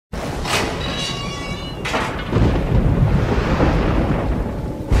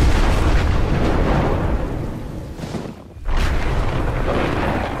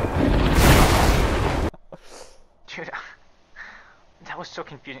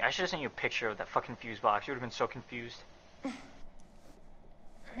confusing. I should have sent you a picture of that fucking fuse box. You would have been so confused.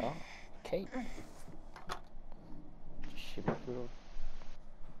 Oh, Kate.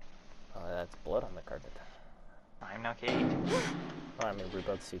 Oh, that's blood on the carpet. I'm now Kate. Oh, I mean, we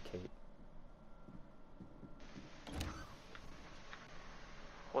both see Kate.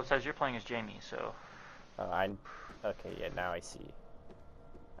 Well, it says you're playing as Jamie, so... Okay, yeah, now I see.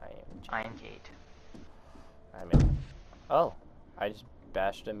 I am Jamie. I am Kate. I'm in... Oh, I just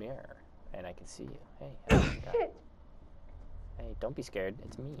bashed a mirror, and I can see you. Hey, shit. Hey, don't be scared.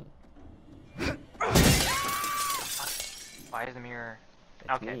 It's me. Why is the mirror... It's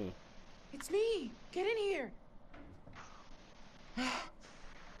okay. me. It's me! Get in here!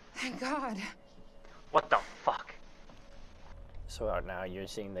 Thank God. What the fuck? So now you're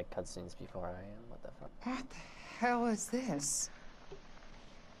seeing the cutscenes before I am? What the fuck? What the hell is this?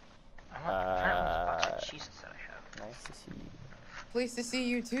 I'm not trying to remember the box of cheeses that I have. Nice to see you. Pleased to see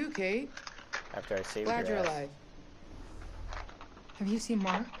you too, Kate. After I saved Glad your you're ass. alive. Have you seen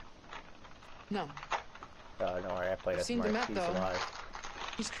Mark? No, Don't worry, I played I've as seen Mark. Demet, He's though. alive.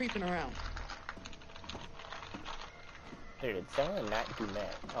 he's creeping around. Dude, it's definitely not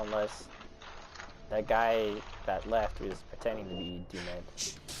Demet, unless that guy that left was pretending to be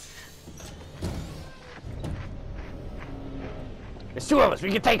Demet. There's two of us,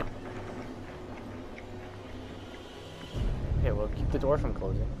 we can take him! Okay, well, keep the door from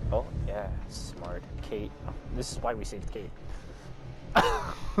closing. Oh, yeah, smart. Kate. Oh, this is why we saved Kate.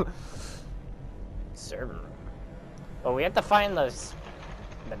 Server room. Oh, we have to find the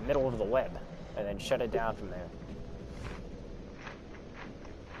middle of the web, and then shut it down from there.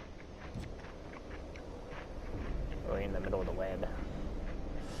 We're in the middle of the web.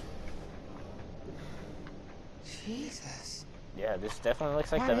 Jesus. Yeah, this definitely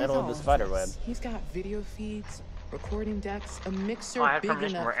looks like What the is middle of all the spider web. this? He's got video feeds, recording decks, a mixer Oh, I had big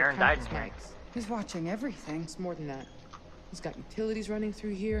permission enough where for Aaron died in countless here. mics. He's watching everything. It's more than that. He's got utilities running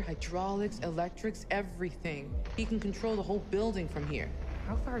through here, hydraulics, electrics, everything. He can control the whole building from here.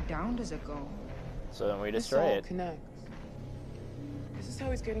 How far down does it go? So then we This destroy all it. connects. This is how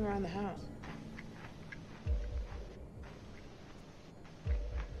he's getting around the house.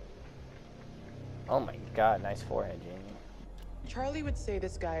 Oh my god, nice forehead, Jamie. Charlie would say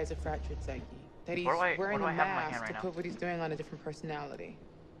this guy is a fractured psyche. That he's What wearing do a I have in my hand mask right to now? put what he's doing on a different personality.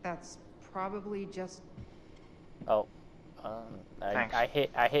 That's probably just... Oh, Thanks.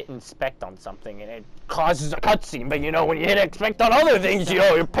 I hit inspect on something and it causes a cutscene. But you know, when you hit expect on other things, you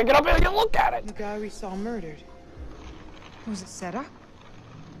know, you pick it up and you look at The it. guy we saw murdered. Was it set up?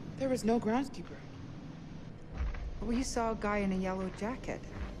 There was no groundskeeper. We saw a guy in a yellow jacket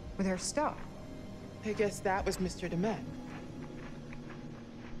with our stuff. I guess that was Mr. Demet.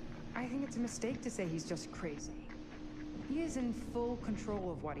 I think it's a mistake to say he's just crazy. He is in full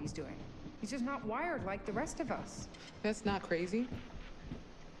control of what he's doing. He's just not wired like the rest of us. That's not crazy.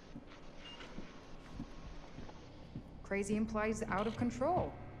 Crazy implies out of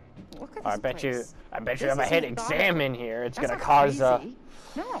control. Look at I this bet you, place. I bet you This if I isn't hit methodical. exam in here, it's That's gonna not cause crazy.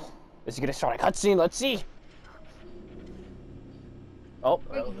 No. Is it gonna start a cutscene? Let's see. Oh,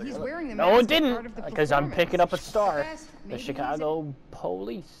 Wait, he's wearing the no, mask it as part didn't, of the because I'm picking up a star. Yes, The maybe he's Chicago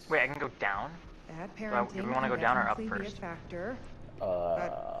police. Wait, I can go down? Bad Do parenting we wanna go can down or up definitely be a first? factor.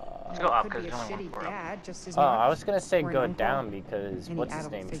 Let's It go up, could 'cause be a there's only one shitty floor up. dad just as Oh, much. I was gonna say Or an go uncle. down because Any what's his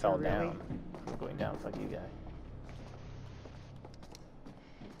adult name figure, fell really. down. I'm going down, fuck you guy.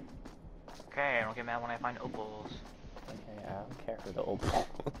 Okay, I don't get mad when I find opals. Okay, I don't care for the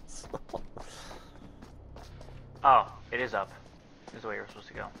opals. Oh, it is up. This is the way you're supposed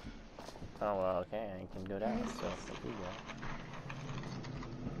to go. Oh well, okay, I can go down, so fuck you guy.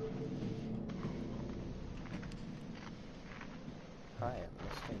 Hi, I'm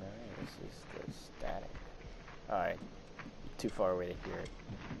Mr. Murray. This is the static. Alright. Too far away to hear it.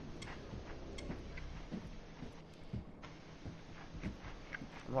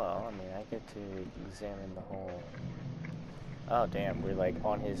 Well, I mean, I get to examine the whole... Oh, damn, we're like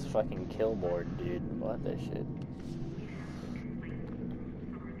on his fucking kill board, dude. What the shit?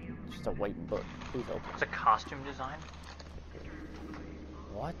 Just a white book. Please open. It's a costume design.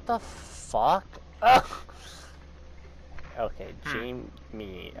 What the fuck? Ugh. Okay,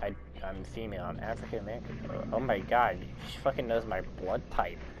 Jamie, I'm female, I'm African American. Oh my god, she fucking knows my blood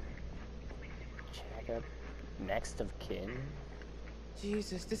type. Check up next of kin.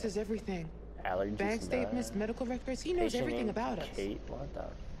 Jesus, this is everything. Allergies. Bank statements, medical records, he knows Patient everything name, about us. Kate, what the?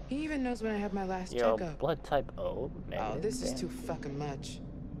 He even knows when I have my last Yo, checkup. blood type O. Oh, Negative, this is damn. too fucking much.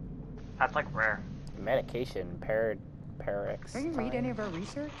 That's like rare. Medication, Pararex. Can you read any of our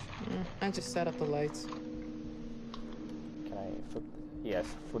research? I just set up the lights. Can I flip? Yes.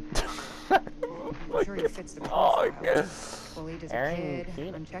 I'm sure he fits the Oh, profile. Bullied as a Aaron kid,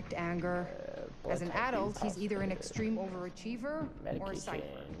 Keenan. unchecked anger. Blood As an type adult, he's either an positive. extreme overachiever or a Medication, cipher.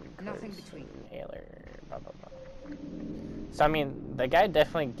 Nothing course, between. inhaler, blah blah blah. So I mean, the guy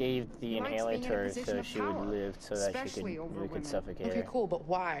definitely gave the He likes inhaler being to in a her position so of she would power, live, so that especially over we could women. suffocate Okay, her. cool, but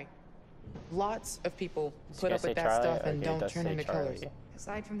why? Lots of people Is he put gonna up say with that Charlie? stuff and Okay, don't does turn say into Charlie. killers.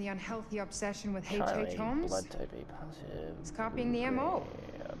 Aside from the unhealthy obsession with Charlie, H.H. Holmes, blood type A positive. he's copying the MO.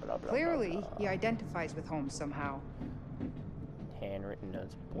 Blah, blah, Clearly, blah, he identifies with Holmes somehow. Handwritten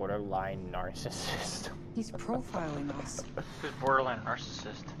notes, borderline narcissist. He's profiling us. Who's borderline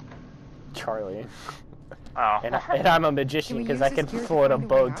narcissist? Charlie. Oh. And I'm a magician Can we because use I can this gear to float a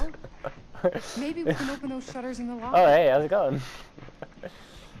find a way boat. Maybe we can open those shutters in the lobby. Oh, hey, how's it going?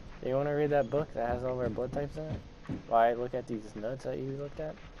 You want to read that book that has all our blood types in it? Why look at these notes that you looked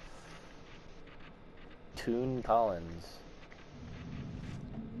at? Toon Collins.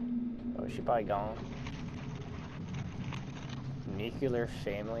 Oh, is she probably gone? Nuclear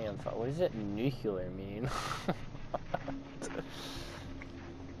family and what does it nuclear mean?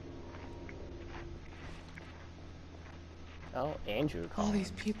 Oh, Andrew All Collins.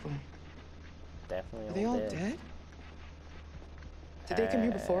 these people. Definitely Are they all dead? Did they come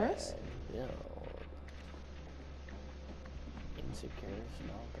here before us? No. Insecure,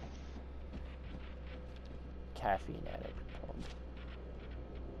 snob. Caffeine addict.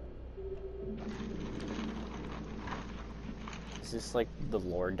 Is this like the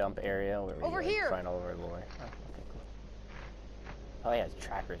lore dump area where we Over like, here! find all of our lore? Oh, okay, cool. Probably has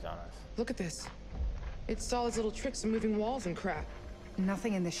trackers on us. Look at this. It's all his little tricks of moving walls and crap.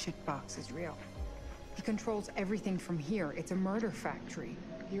 Nothing in this shitbox is real. He controls everything from here. It's a murder factory.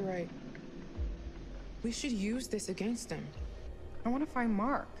 You're right. We should use this against him. I want to find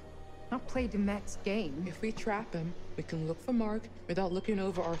Mark, not play Demet's game. If we trap him, we can look for Mark without looking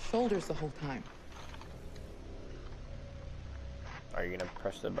over our shoulders the whole time. Are you gonna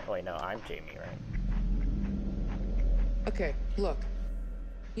press the wait, no, I'm Jamie, right? Okay, look.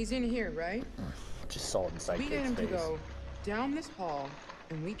 He's in here, right? Just salt inside We get Kate's him to face. go down this hall,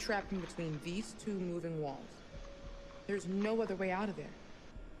 and we trap him between these two moving walls. There's no other way out of there.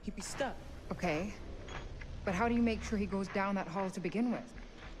 He'd be stuck. Okay, but how do you make sure he goes down that hall to begin with?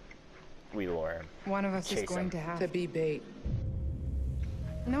 We lure him. One of us Chase is going him. to have To be bait.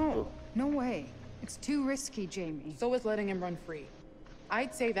 No, Ooh. no way. It's too risky, Jamie. So is letting him run free.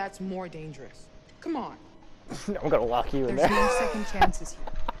 I'd say that's more dangerous. Come on. I'm gonna lock you in There's there. no second chances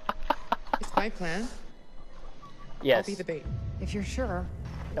here. It's my plan. I'll Yes. be the bait. If you're sure,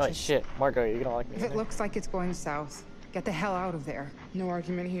 Oh shit, Marco, you're gonna lock me if in it there? looks like it's going south, get the hell out of there. No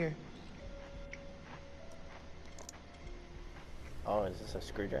argument here. Oh, is this a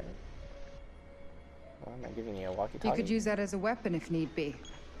screwdriver? Well, am I giving you a walkie-talkie? You could use that as a weapon if need be.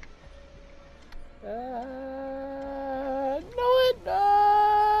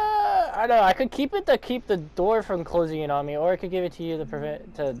 I know. I could keep it to keep the door from closing in on me, or I could give it to you to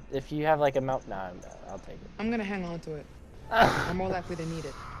prevent if you have like a mount. Nah, I'll take it. I'm gonna hang on to it. I'm more likely to need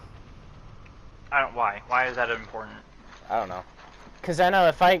it. I don't. Why? Why is that important? I don't know. Cause I know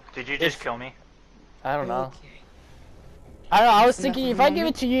if I. Did you just kill me? I don't know. Okay. I don't know. I was Enough thinking of if the I give it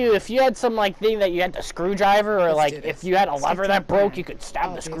moment? to you, if you had some like thing that you had the screwdriver, or Let's like do if this. you had a Stick lever to that the broke, plan. you could stab the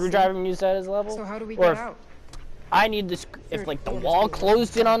Obviously. screwdriver and use that as a level. So how do we Or get if out? I need this. If Third like the floor wall is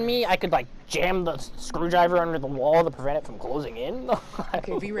closed in on me, I could like jam the screwdriver under the wall to prevent it from closing in.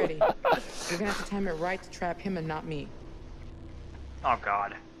 Okay, be ready. We're gonna have to time it right to trap him and not me. Oh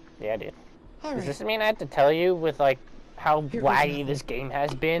God. Yeah, dude. All Does right. this mean I have to tell you with like how Here goes laggy nothing. this game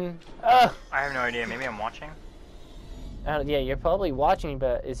has been? I have no idea. Maybe I'm watching. Yeah, you're probably watching,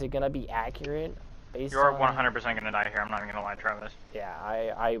 but is it gonna be accurate? Based You're on... 100% gonna die here. I'm not even gonna lie, Travis. Yeah,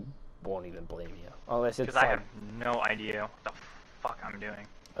 I won't even blame you. Unless it's Because I like... have no idea what the fuck I'm doing.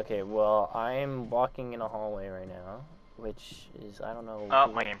 Okay, well, I'm walking in a hallway right now, which is, I don't know... Oh,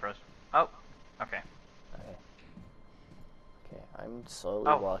 my game froze. Oh, okay. Okay, I'm slowly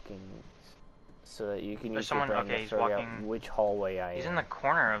Oh. walking so that you can There's use your someone- brain okay, to he's figure out walking- which hallway I He's am. in the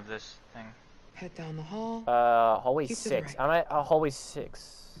corner of this thing. Head down the hall. Hallway Keep to the 6. right. I'm at hallway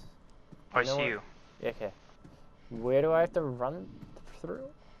 6. Oh, I You know see what? you. Okay. Where do I have to run through?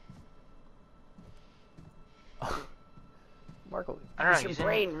 Marco, I don't know, use your he's in-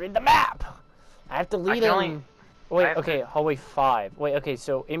 brain, read the map! I have to lead can him. only- Wait, I have okay, to- hallway 5. Wait, okay,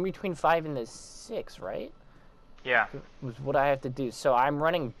 so in between 5 and the 6, right? Yeah. Was what I have to do. So I'm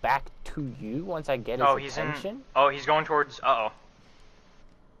running back to you once I get his Oh, he's attention? in. Oh, he's going towards. Uh-oh.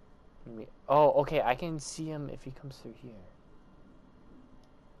 Oh, okay, I can see him if he comes through here.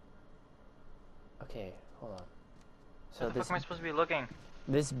 Okay, hold on. So Where the this fuck am I supposed to be looking?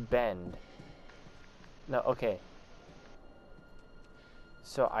 this bend. No, okay.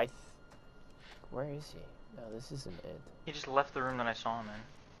 So where is he? No, this isn't it. He just left the room that I saw him in.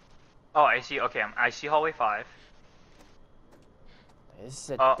 Oh, I see. Okay, I see hallway 5. This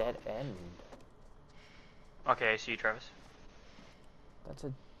is a dead end. Okay, I see you, Travis. That's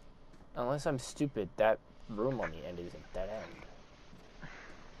a... Unless I'm stupid, that room on the end is a dead end.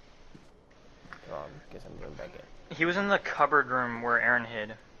 Well, I guess I'm going back in. He was in the cupboard room where Aaron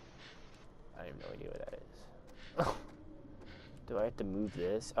hid. I have no idea what that is. Do I have to move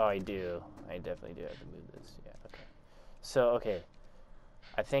this? Oh, I do. I definitely do have to move this. Yeah, okay. So, okay.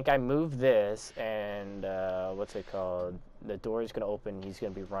 I think I moved this, and, what's it called? The door is going to open, he's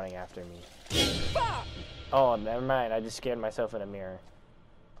going to be running after me. Oh, never mind. I just scared myself in a mirror.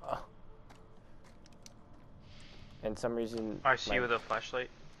 Oh. And some reason... I see you with a flashlight.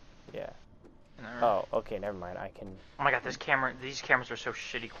 Yeah. In that room. Oh, okay, never mind. I can... Oh my god, these cameras are so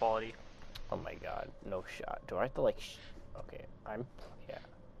shitty quality. Oh my god, no shot. Do I have to, like... Okay, yeah.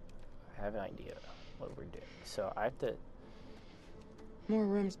 I have an idea what we're doing. So, I have to... More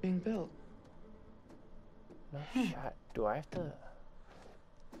rooms being built. No shot. Do I have to...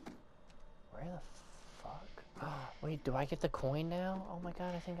 Where the fuck? Wait, do I get the coin now? Oh my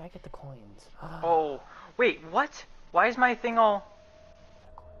god, I think I get the coins. Oh, wait, what? Why is my thing all...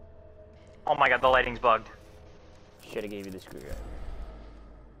 Oh my god, the lighting's bugged. Should've gave you the screwdriver.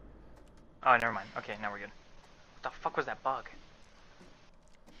 Oh, never mind. Okay, now we're good. What the fuck was that bug?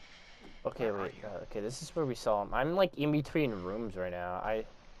 Okay, wait. Okay, this is where we saw him. I'm like in between rooms right now. I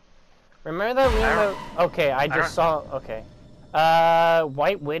remember that room. Okay, I just saw. Okay,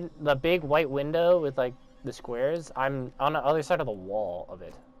 the big white window with like the squares. I'm on the other side of the wall of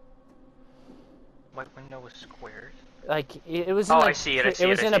it. White window with squares. Like it was. Oh, I see it. I see it.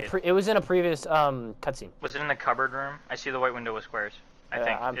 It was in a previous cutscene. Was it in the cupboard room? I see the white window with squares. I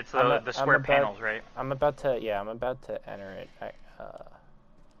think it's the square panels, right? I'm about to enter it.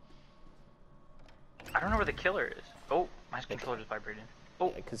 I don't know where the killer is. Oh, my controller just vibrated.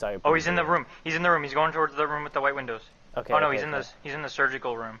 Oh, yeah, oh, he's in the room. He's in the room. He's going towards the room with the white windows. Okay. Oh no, okay, he's in the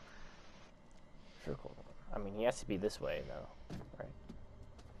surgical room. Surgical. I mean, he has to be this way though, right?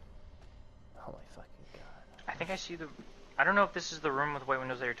 Oh my fucking god. I think I see the. I don't know if this is the room with white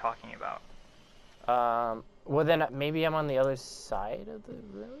windows that you're talking about. Well then maybe I'm on the other side of the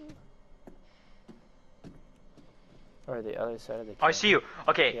room? Or the other side of the camera. Oh, I see you.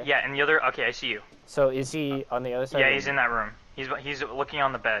 Okay, yeah, and the other. Okay, I see you. So is he on the other side? Yeah, he's in that room. He's looking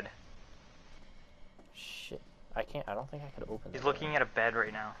on the bed. Shit. I don't think I could open He's looking at a bed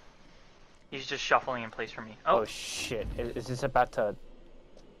right now. He's just shuffling in place for me. Oh, shit. Is this about to...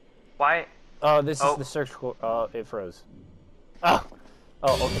 Why? Oh, this is the search... Oh, it froze. Oh!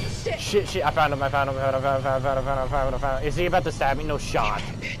 Oh, okay. Shit. I found him. I found him. Is he about to stab me? No shot.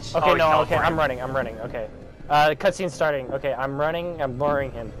 Okay, no, okay. I'm running. Okay. The cutscene's starting. Okay, I'm running. I'm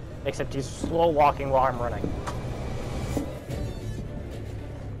luring him. Except he's slow walking while I'm running.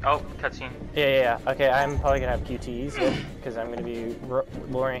 Oh, cutscene. Yeah. Okay, I'm probably gonna have QTs because I'm gonna be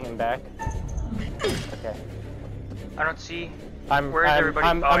luring him back. Okay. I don't see. Where is everybody?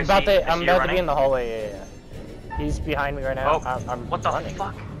 I'm about to be in the hallway. Yeah. He's behind me right now. Oh, I'm what the running.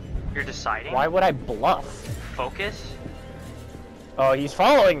 fuck? You're deciding? Why would I bluff? Focus? Oh, he's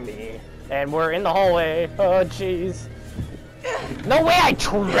following me. And we're in the hallway. Oh, jeez. No way, I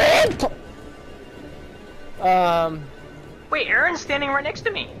tripped! Wait, Aaron's standing right next to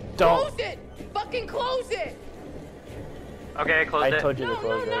me. Close it! Fucking close it! Okay, I closed it. I told you to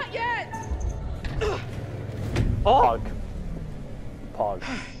close it. No, not yet! Oh! Pog.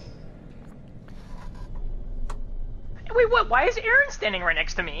 Wait, what? Why is Aaron standing right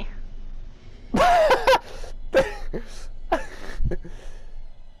next to me?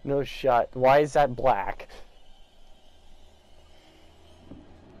 No shot. Why is that black?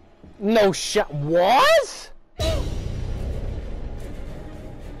 No shot. What?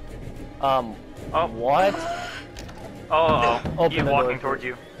 Oh. What? Oh. He's walking towards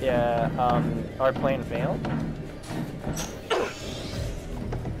you. Yeah, our plane failed?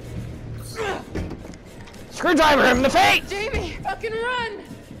 Screwdriver him in the face! Jamie, fucking run!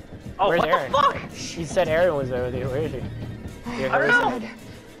 Oh, where's what Aaron? the fuck? He said Aaron was over there. Where is he? I don't know.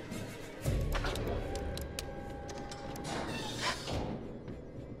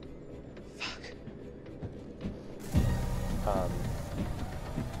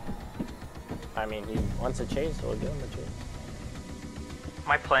 I mean, he wants a chase, so we'll give him a chase.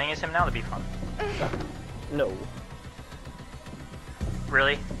 Am I playing as him now? That'd be fun. No.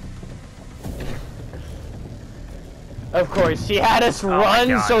 Really? Of course, he had us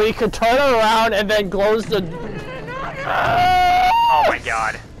run so he could turn around and then close the... Oh my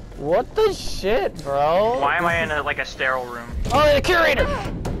god. What the shit, bro? Why am I in like a sterile room? Oh, the curator!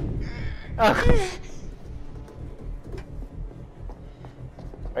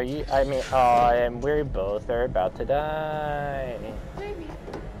 Are you, I mean, oh, and we both are about to die. Jamie,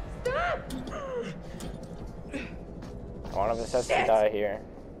 stop! One of us has to die here.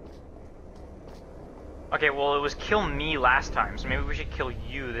 Okay, well, it was kill me last time, so maybe we should kill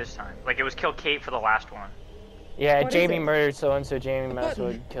you this time. Like, it was kill Kate for the last one. Yeah, What is Jamie it? murdered so-and-so, Jamie might as well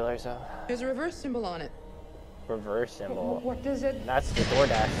button. kill herself. There's a reverse symbol on it. Reverse symbol. What does it? That's the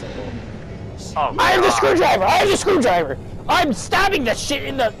DoorDash symbol. Oh, I have the God. screwdriver! I have the screwdriver! I'm stabbing the shit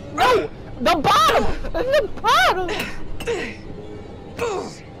in the... No! The bottom! The bottom!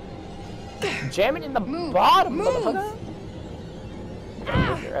 Jam it in the bottom, move. motherfucker!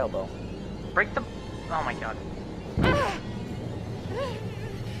 With your elbow. Break the... Oh my god.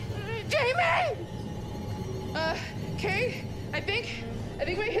 Jamie! Kate, I think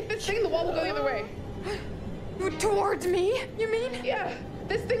when we hit this thing, the wall will go the other way. Towards me? You mean? Yeah,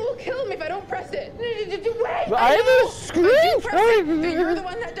 this thing will kill me if I don't press it. Wait! I have a If I do press it, then screwdriver! you're the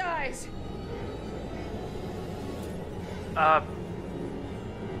one that dies.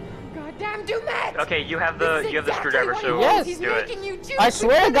 Goddamn Dumet! Okay, you have This the is you have the exactly screwdriver, what so he wants. Yes. He's do it. making you do I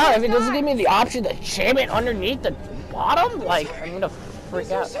swear to God, if it it doesn't give me the option to jam it underneath the bottom, like, I'm gonna freak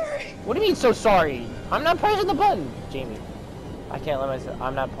I'm out. so sorry. What do you mean so sorry? I'm not pressing the button, Jamie. I can't let myself.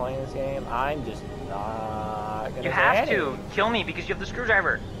 I'm not playing this game. I'm just not gonna. You say have anything. to kill me because you have the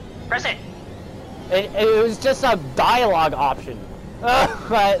screwdriver. Press it. It was just a dialogue option.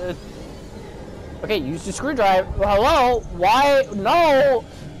 But, okay, use the screwdriver. Hello? Why? No!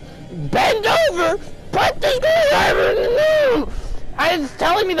 Bend over! Put the screwdriver in the It's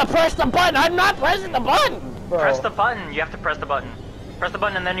telling me to press the button. I'm not pressing the button. Bro. Press the button. You have to press the button. Press the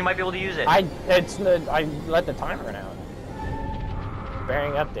button, and then you might be able to use it. I let the timer run out.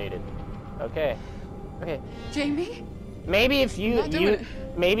 Bearing updated. Okay. Okay. Jamie? Maybe if I'm not doing it.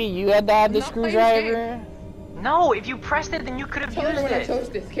 maybe you had to have the I'm not playing this screwdriver. No, if you pressed it, then you could have Tell me used when I it.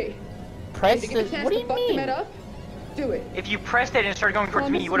 toast this, Kate. Press If you the. get a chance What do to you fuck the mean? med up, do it. If you pressed it and it started going towards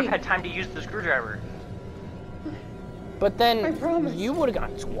me, Promise you would have me. had time to use the screwdriver. But I then promise. you would have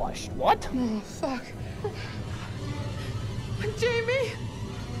gotten squashed. What? Oh, fuck. Jamie!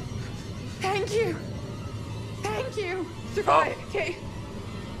 Thank you! Thank you! Survive, Oh. Kate.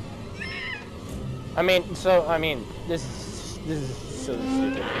 I mean, this is so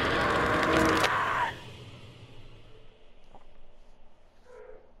stupid.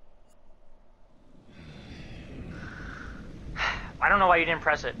 I don't know why you didn't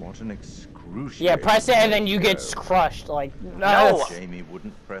press it. What an excruciating... Yeah, press it and then you get video. crushed. Like No. Jamie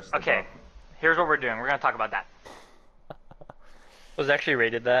wouldn't press the Okay, button. here's what we're doing. We're gonna talk about that. Was it actually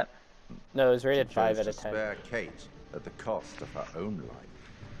rated that? No, it was rated She 5 chose out of to 10. spare Kate at the cost of her own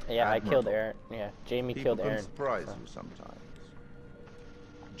life. Yeah, I killed Admirable. Aaron. Yeah, Jamie People killed can Aaron. surprise so. you sometimes.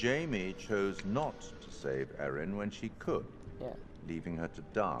 Jamie chose not to save Erin when she could, Yeah. leaving her to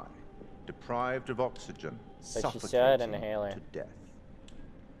die, deprived of oxygen, she suffocating still had an inhaler. to death.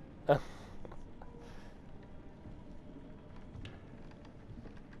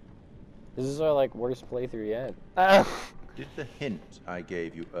 This is our like worst playthrough yet. Did the hint I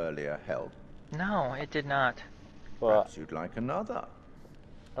gave you earlier help? No, it did not. Well, Perhaps you'd like another.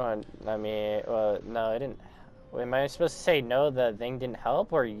 I mean, well, no, it didn't. Wait, am I supposed to say no? The thing didn't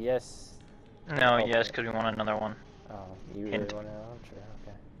help, or yes? No, Okay. yes, because we want another one. Oh, you really Hint. want to know? Sure,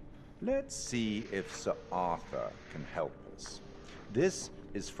 okay. Let's see if Sir Arthur can help us. This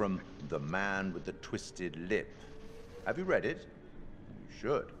is from The Man with the Twisted Lip. Have you read it? You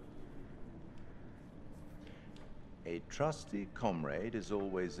should. A trusty comrade is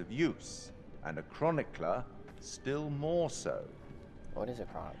always of use, and a chronicler still more so. What is a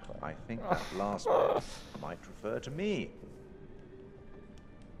chronicler? I think that last bit might refer to me.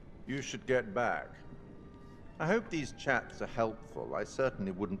 You should get back. I hope these chats are helpful. I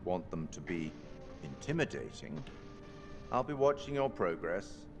certainly wouldn't want them to be intimidating. I'll be watching your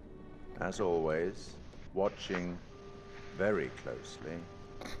progress. As always, watching very closely.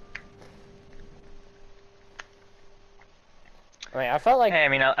 I mean, I felt like Hey, I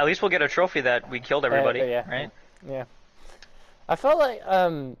mean, at least we'll get a trophy that we killed everybody, yeah. right? Yeah. I felt like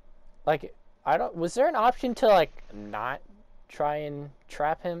I don't. Was there an option to like not try and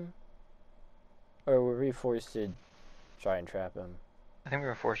trap him, or were we forced to try and trap him? I think we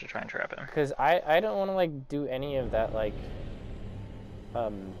were forced to try and trap him. Because I don't want to like do any of that like. I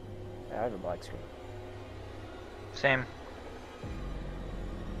have a black screen. Same.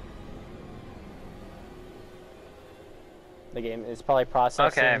 The game is probably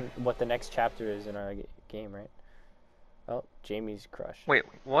processing Okay. what the next chapter is in our game, right? Oh, Jamie's crushed. Wait,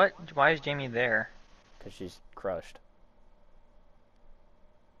 what? Why is Jamie there? Because she's crushed.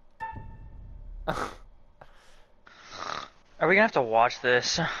 Are we gonna have to watch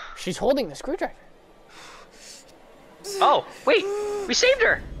this? She's holding the screwdriver. Oh, wait! We saved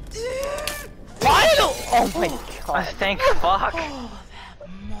her! Final! Oh my god. Thank fuck. Oh, that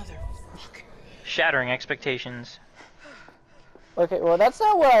motherfucker. Shattering expectations. Okay, well that's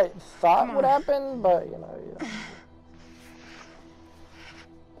not what I thought Come would on. happen, but you know.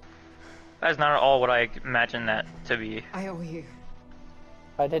 That is not at all what I imagined that to be. I owe you.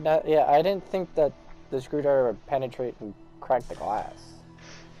 I did not, yeah, I didn't think that the screwdriver would penetrate and crack the glass.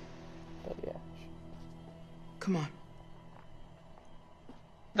 But yeah. Come on.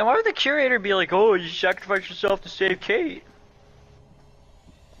 Then why would the curator be like, oh, you sacrificed yourself to save Kate?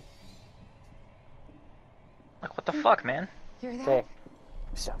 Like, what the fuck, man? Hear that? Okay.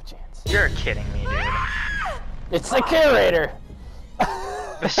 Some chance. You're kidding me, dude. It's the curator!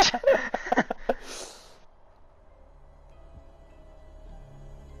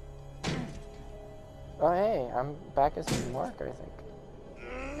 Oh hey, I'm back as Mark, I think.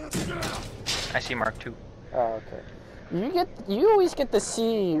 I see Mark too. Oh, okay. You always get to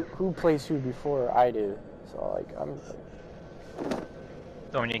see who plays who before I do. So like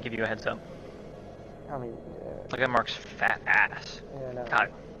Don't need to give you a heads up. I mean, Look at Mark's fat ass. yeah, no.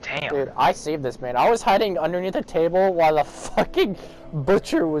 God damn. Dude, I saved this man. I was hiding underneath the table while the fucking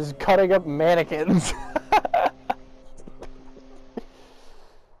butcher was cutting up mannequins.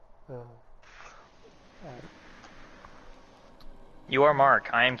 You are Mark.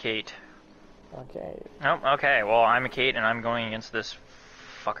 I am Kate. Okay. Oh, okay. Well, I'm a Kate, and I'm going against this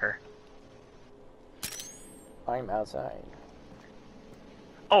fucker. I'm outside.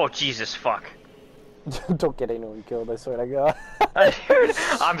 Oh, Jesus, fuck. Don't get anyone killed, I swear to God. Dude,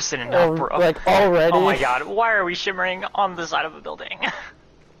 I'm sitting up, bro. Like, already? Oh my god, why are we shimmering on the side of a building?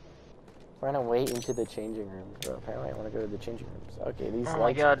 We're gonna wait into the changing rooms, bro. Apparently I want to go to the changing rooms. Okay, these Oh my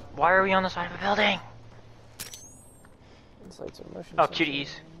lights... god, why are we on the side of a building? These lights are motion Oh, sensor. cuties.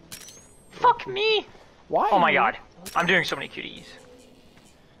 Fuck me! Why Oh are my we- god, I'm doing so many cuties.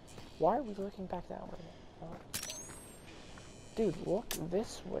 Why are we looking back that way? Dude, look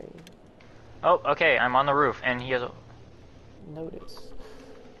this way. Oh, okay, I'm on the roof, and he has a... Notice.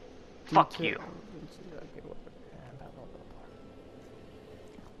 Fuck Detail- you. Okay, whatever.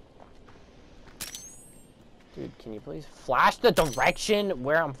 Dude, can you please flash the direction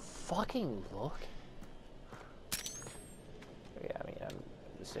where I'm fucking look? Yeah, I mean, I'm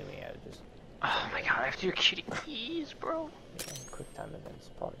assuming I just Oh my god, I have to do cuties, bro. quick time events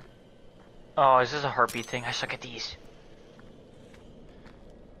probably. Oh, is this a heartbeat thing? I suck at these.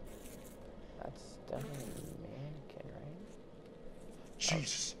 That's definitely a mannequin, right?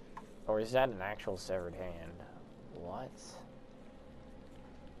 Jesus. Or is that an actual severed hand? What?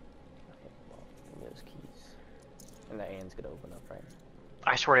 Okay, well, give me those keys. And the hand's gonna open up, right?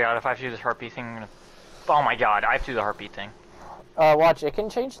 I swear to god, if I have to do this heartbeat thing, I'm gonna... Oh my god, I have to do the heartbeat thing. Watch, it can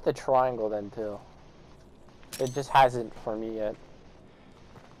change the triangle then, too. It just hasn't for me yet.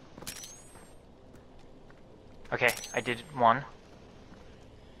 Okay, I did one.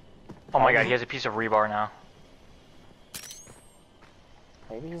 Oh my god, he has a piece of rebar now.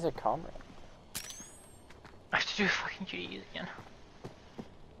 Maybe he's a comrade. I have to do fucking cuties again.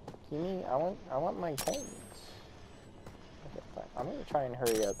 Give me, I want my coins. Okay, fine. I'm gonna try and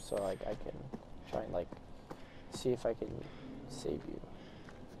hurry up so, like, I can try and, like, see if I can save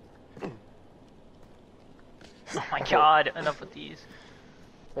you. Oh my god, enough with these.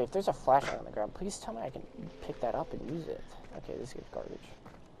 Wait, if there's a flashlight on the ground, please tell me I can pick that up and use it. Okay, this is garbage.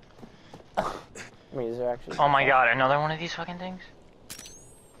 I mean, is there actually... Oh my god, another one of these fucking things?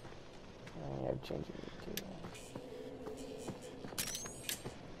 I have changing too.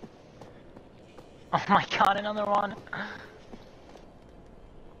 Oh my god, another one.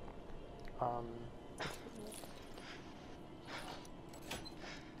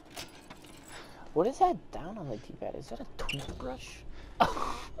 What is that down on the D-pad? Is that a toothbrush?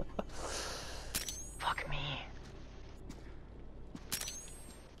 Fuck me.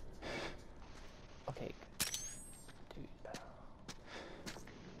 Okay. Dude.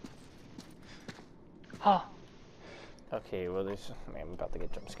 Oh. Okay, well there's... Man, I'm about to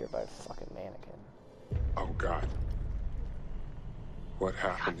get jump scared by a fucking mannequin. Oh God. What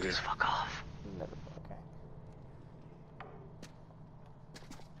God, happened here? just fuck off. Never... Okay.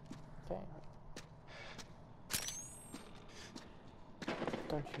 Okay.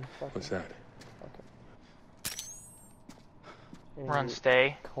 Don't you fucking... What's that? Okay. Run,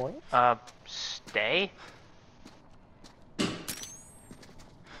 stay. Coins? Stay?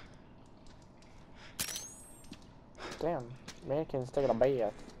 Damn, mannequin's taking a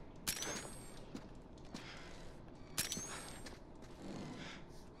bath.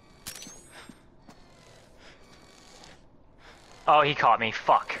 Oh, he caught me.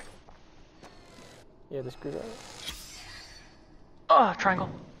 Fuck. Yeah, the screwdriver. Oh, triangle.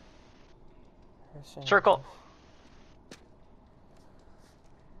 Circle.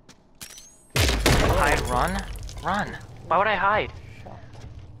 Hide, run. Run. Why would I hide? Shot.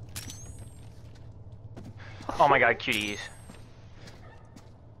 Oh my god, cuties.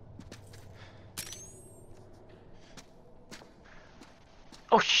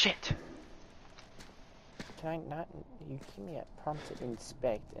 Oh shit. Can I not? You keep me at prompted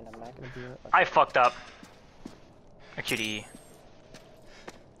inspect, and I'm not gonna be. I fucked up. A QTE.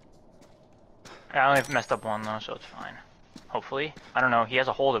 I only messed up one though, so it's fine. Hopefully. I don't know, he has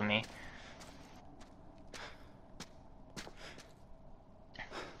a hold of me.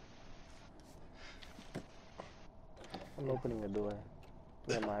 I'm opening the door.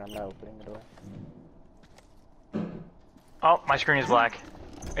 Never mind, I'm not opening the door. Oh, my screen is black.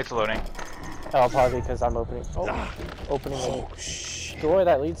 It's loading. Oh, probably because I'm opening. Oh, opening a door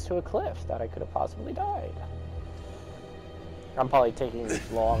that leads to a cliff that I could have possibly died. I'm probably taking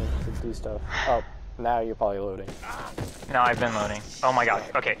long to do stuff. Oh, now you're probably loading. No, I've been loading. Oh my god.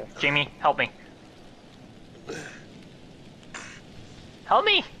 Okay, Jamie, help me. Help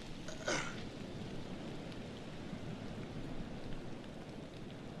me!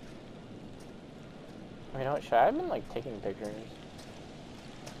 You know what? Should I have been like taking pictures?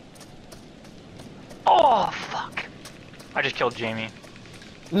 Oh, fuck. I just killed Jamie.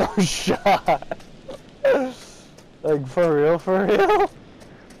 No shot. Like for real, for real?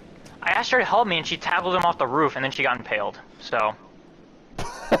 I asked her to help me and she tackled him off the roof and then she got impaled. So.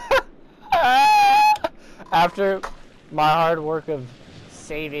 After my hard work of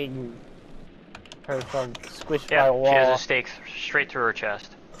saving her from squished by a Yeah, wall. she has a stake straight through her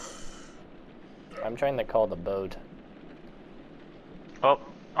chest. I'm trying to call the boat. Oh,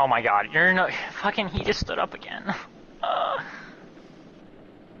 oh my god. You're no. Fucking, he just stood up again.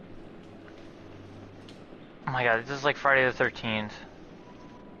 Oh my god, this is like Friday the 13th.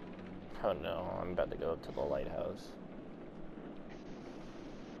 Oh no, I'm about to go up to the lighthouse.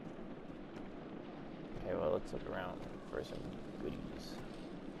 Okay, well, let's look around for some goodies.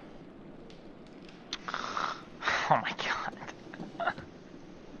 Oh my god.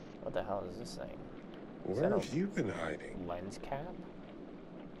 What the hell is this thing? Where have you been hiding? Lens cap?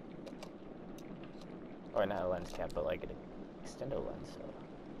 Or not a lens cap, but like an extendo lens. So.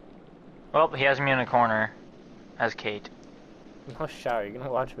 Well, he has me in a corner. As Kate. No shower, you're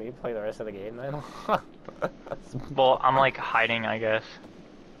gonna watch me play the rest of the game then? Well, I'm like hiding, I guess.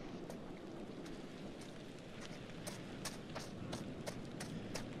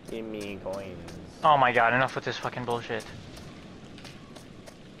 Give me coins. Oh my god, enough with this fucking bullshit.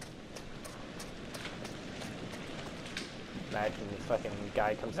 Imagine the fucking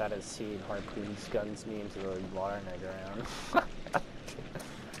guy comes out of his sea and harpoons guns me into the water and I drown.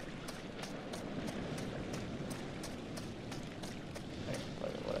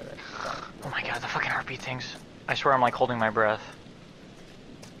 Whatever. Oh my god, the fucking heartbeat things. I swear I'm like holding my breath.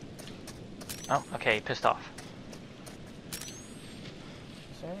 Oh, okay, pissed off.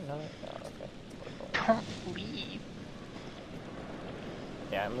 Is there another? Oh, okay. Don't leave.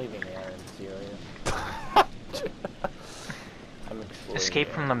 Yeah, I'm leaving the island zero. I'm exploring. Escape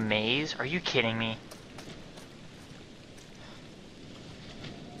from the maze? Are you kidding me?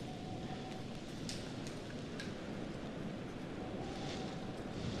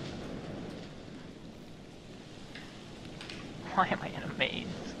 Why am I in a maze?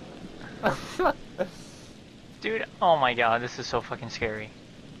 Dude, oh my god, this is so fucking scary.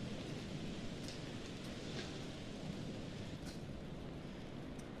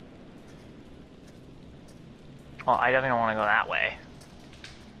 Well, I definitely don't want to go that way.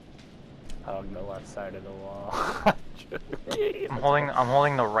 On the left side of the wall. I'm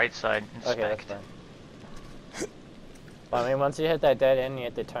holding the right side. Inspect. Okay, that's fine. Well, I mean, once you hit that dead end, you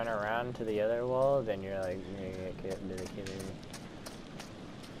have to turn around to the other wall, then you're like, you're gonna get into the kitchen.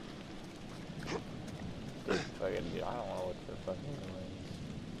 I don't wanna look for fucking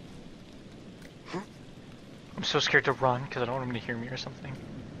noise. I'm so scared to run because I don't want him to hear me or something.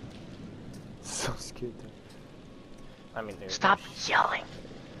 So scared to... I mean, there's Stop no yelling.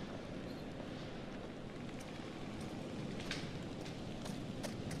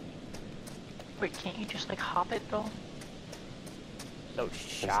 Wait, can't you just like hop it though? No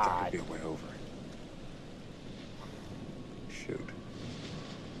There's gotta shot. be a way over. Shoot.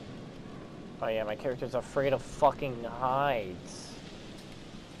 Oh yeah, my character's afraid of fucking heights.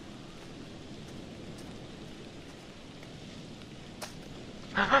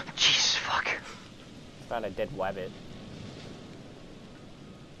 Jesus, fuck. Found a dead wabbit.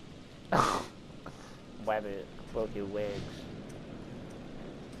 Wabbit, broke your wigs.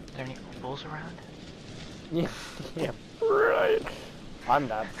 Are there any opals around? Yeah, yeah, right. I'm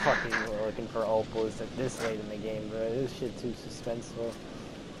not fucking looking for opals at this late in the game, bro. This shit too suspenseful.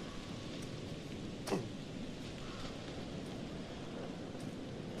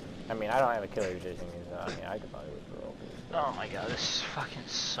 I mean, I don't have a killer chasing me, so I mean, I could probably look for opals. Oh my god, this fucking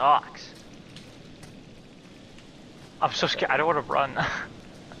sucks. I'm so scared. I don't want to run.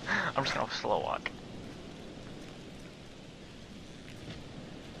 I'm just gonna slow walk.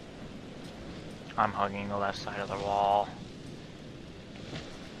 I'm hugging the left side of the wall.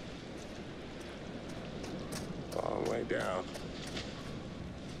 Long way down.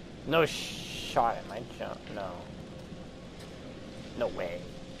 No shot at my jump. No. No way.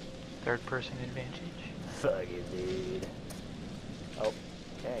 Third person advantage. Fuck it, dude. Oh,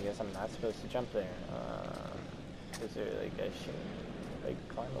 okay, I guess I'm not supposed to jump there. Is there like a shit? Like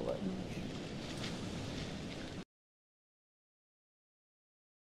climb a ledge?